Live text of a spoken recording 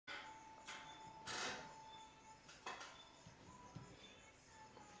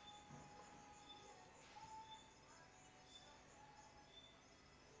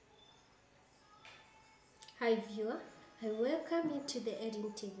Hi viewer, I welcome you to the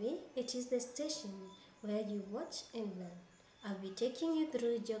Erin TV. It is the station where you watch and learn. I'll be taking you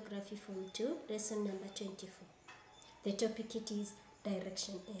through Geography Form 2, lesson number 24. The topic it is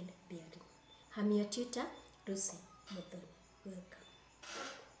Direction and Bearing. I'm your tutor, Lucy Muthoni. Welcome.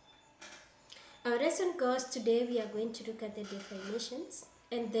 Our lesson goes today we are going to look at the definitions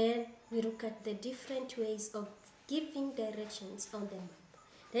and then we look at the different ways of giving directions on the map.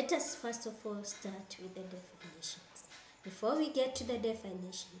 Let us first of all start with the definitions. Before we get to the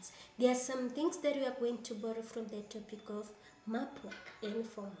definitions, there are some things that we are going to borrow from the topic of map work and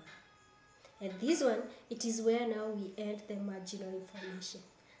format. And this one, it is where now we add the marginal information.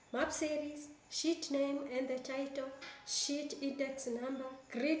 Map series, sheet name and the title, sheet index number,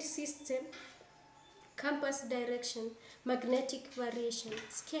 grid system, compass direction, magnetic variation,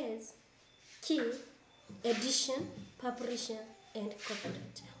 scales, key, edition, publisher, and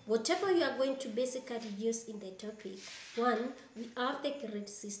copyright. Whatever you are going to basically use in the topic, one, we have the grid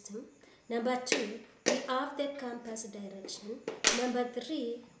system. Number two, we have the compass direction. Number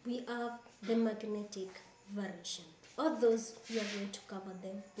three, we have the magnetic variation. All those, we are going to cover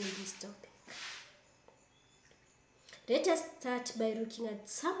them in this topic. Let us start by looking at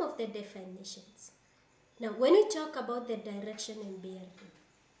some of the definitions. Now, when we talk about the direction and bearing,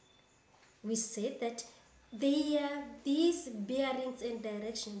 we say that they are these bearings and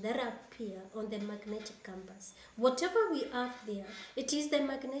directions that appear on the magnetic compass. Whatever we have there, it is the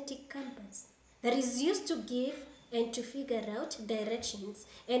magnetic compass that is used to give and to figure out directions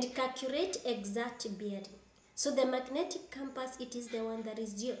and calculate exact bearing. So the magnetic compass, it is the one that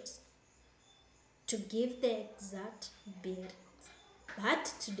is used to give the exact bearings. But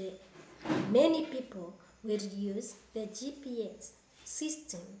today, many people will use the GPS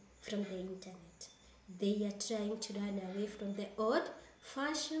system from the internet. They are trying to run away from the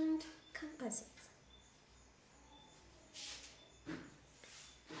old-fashioned compasses.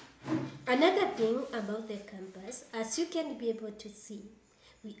 Another thing about the compass, as you can be able to see,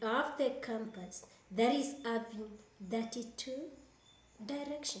 we have the compass that is having 32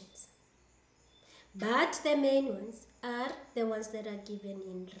 directions. But the main ones are the ones that are given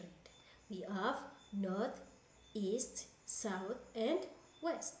in red. We have north, east, south, and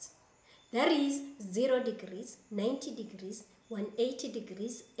west. That is 0 degrees, 90 degrees, 180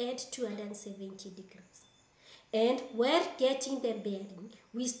 degrees, and 270 degrees. And we're getting the bearing.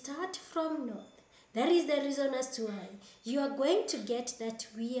 We start from north. That is the reason as to why you are going to get that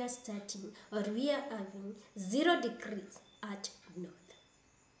we are starting or we are having 0 degrees at north.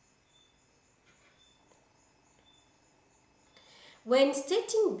 When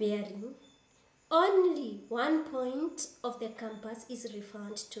stating bearing, only one point of the compass is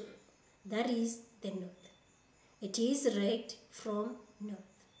referred to. That is the north. It is right from north,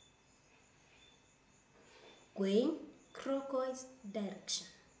 going clockwise direction.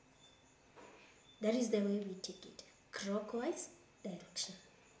 That is the way we take it, clockwise direction.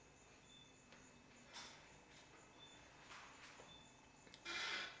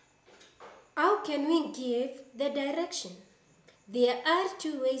 How can we give the direction? There are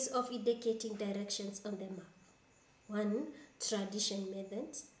two ways of indicating directions on the map. One, traditional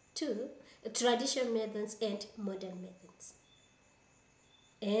methods. Two, traditional methods and modern methods.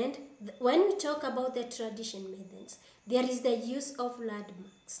 And when we talk about the traditional methods, there is the use of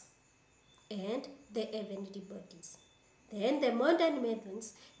landmarks and the heavenly bodies. Then the modern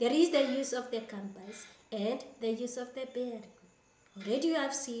methods, there is the use of the compass and the use of the bearing. Already you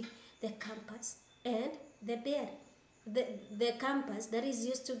have seen the compass and the bearing. The compass that is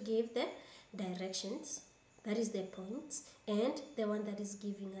used to give the directions, that is the points, and the one that is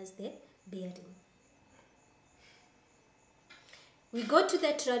giving us the bearing. We go to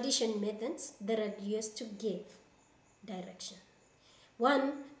the traditional methods that are used to give direction.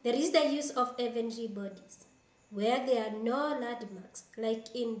 One, there is the use of heavenly bodies, where there are no landmarks like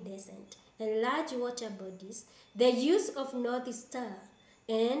incandescent and large water bodies. The use of North Star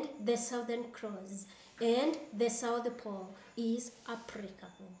and the Southern Cross and the South Pole is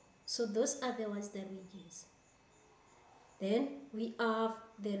applicable. So those are the ones that we use. Then we have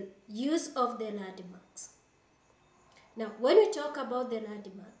the use of the landmarks. Now, when we talk about the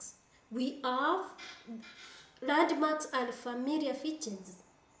landmarks, we have landmarks are familiar features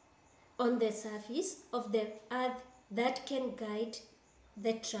on the surface of the earth that can guide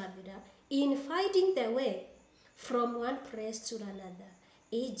the traveler in finding the way from one place to another,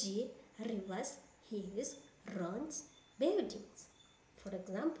 e.g., rivers, hills, roads, buildings. For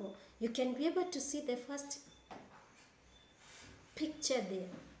example, you can be able to see the first picture there.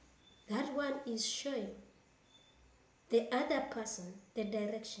 That one is showing the other person the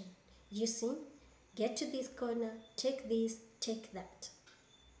direction using get to this corner, take this, take that.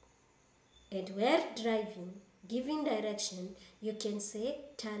 And where driving, giving direction, you can say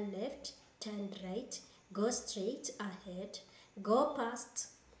turn left, turn right, go straight ahead, go past,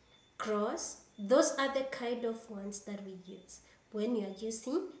 cross. Those are the kind of ones that we use when you are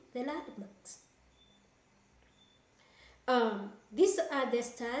using the landmarks. These are the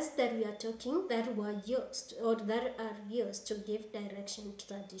stars that we are talking that were used or that are used to give direction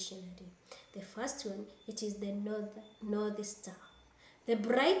traditionally. The first one, it is the north star. The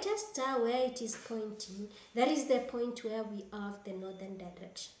brightest star where it is pointing, that is the point where we have the northern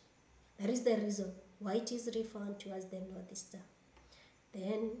direction. That is the reason why it is referred to as the North Star.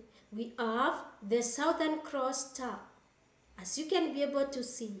 Then we have the Southern Cross star. As you can be able to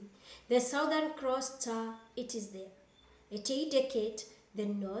see, the Southern Cross star, it is there. It indicates the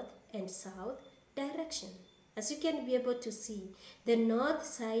north and south direction. As you can be able to see, the north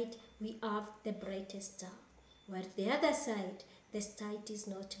side we have the brightest star, while the other side, the star is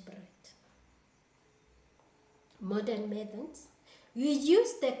not bright. Modern methods. We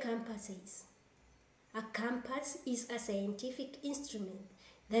use the compasses. A compass is a scientific instrument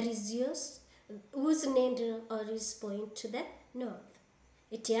that is used whose needle always point to the north.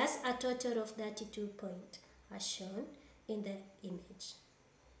 It has a total of 32 points as shown in the image.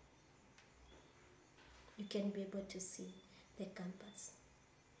 You can be able to see the compass.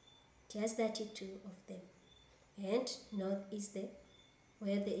 It has 32 of them, and north is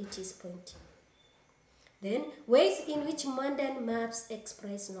where it is pointing. Then, ways in which modern maps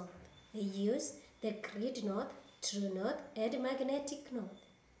express north. They use the grid north, true north, and magnetic north.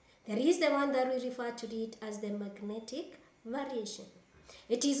 There is the one that we refer to it as the magnetic variation.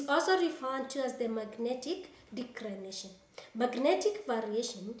 It is also referred to as the magnetic declination. Magnetic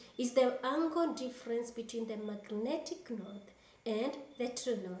variation is the angle difference between the magnetic north and the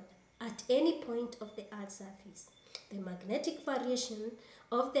true north at any point of the Earth's surface. The magnetic variation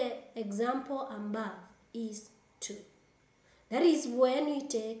of the example above is 2. That is when you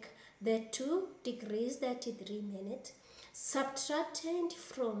take the 2 degrees 33 minutes subtracted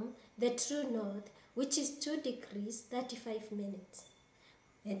from the true north, which is 2 degrees 35 minutes.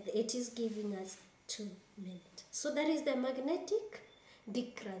 And it is giving us 2 minutes. So that is the magnetic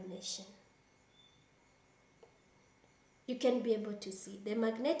declination. You can be able to see the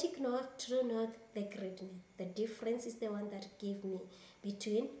magnetic north, true north, the grid north. The difference is the one that gives me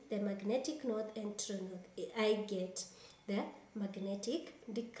between the magnetic north and true north. I get the magnetic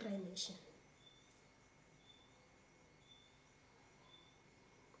declination.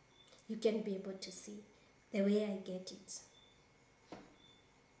 You can be able to see the way I get it.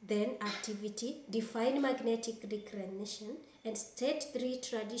 Then activity, define magnetic declination and state 3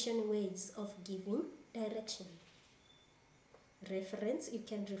 traditional ways of giving direction. Reference, you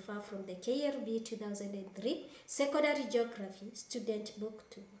can refer from the KRB 2003 Secondary Geography Student Book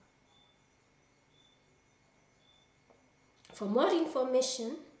 2. For more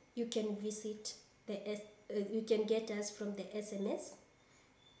information, you can visit you can get us from the SMS.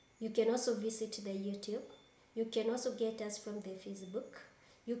 You can also visit the YouTube. You can also get us from the Facebook.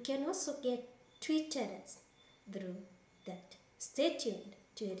 You can also get Twitter us through that. Stay tuned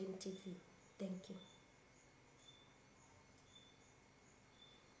to Edim TV. Thank you.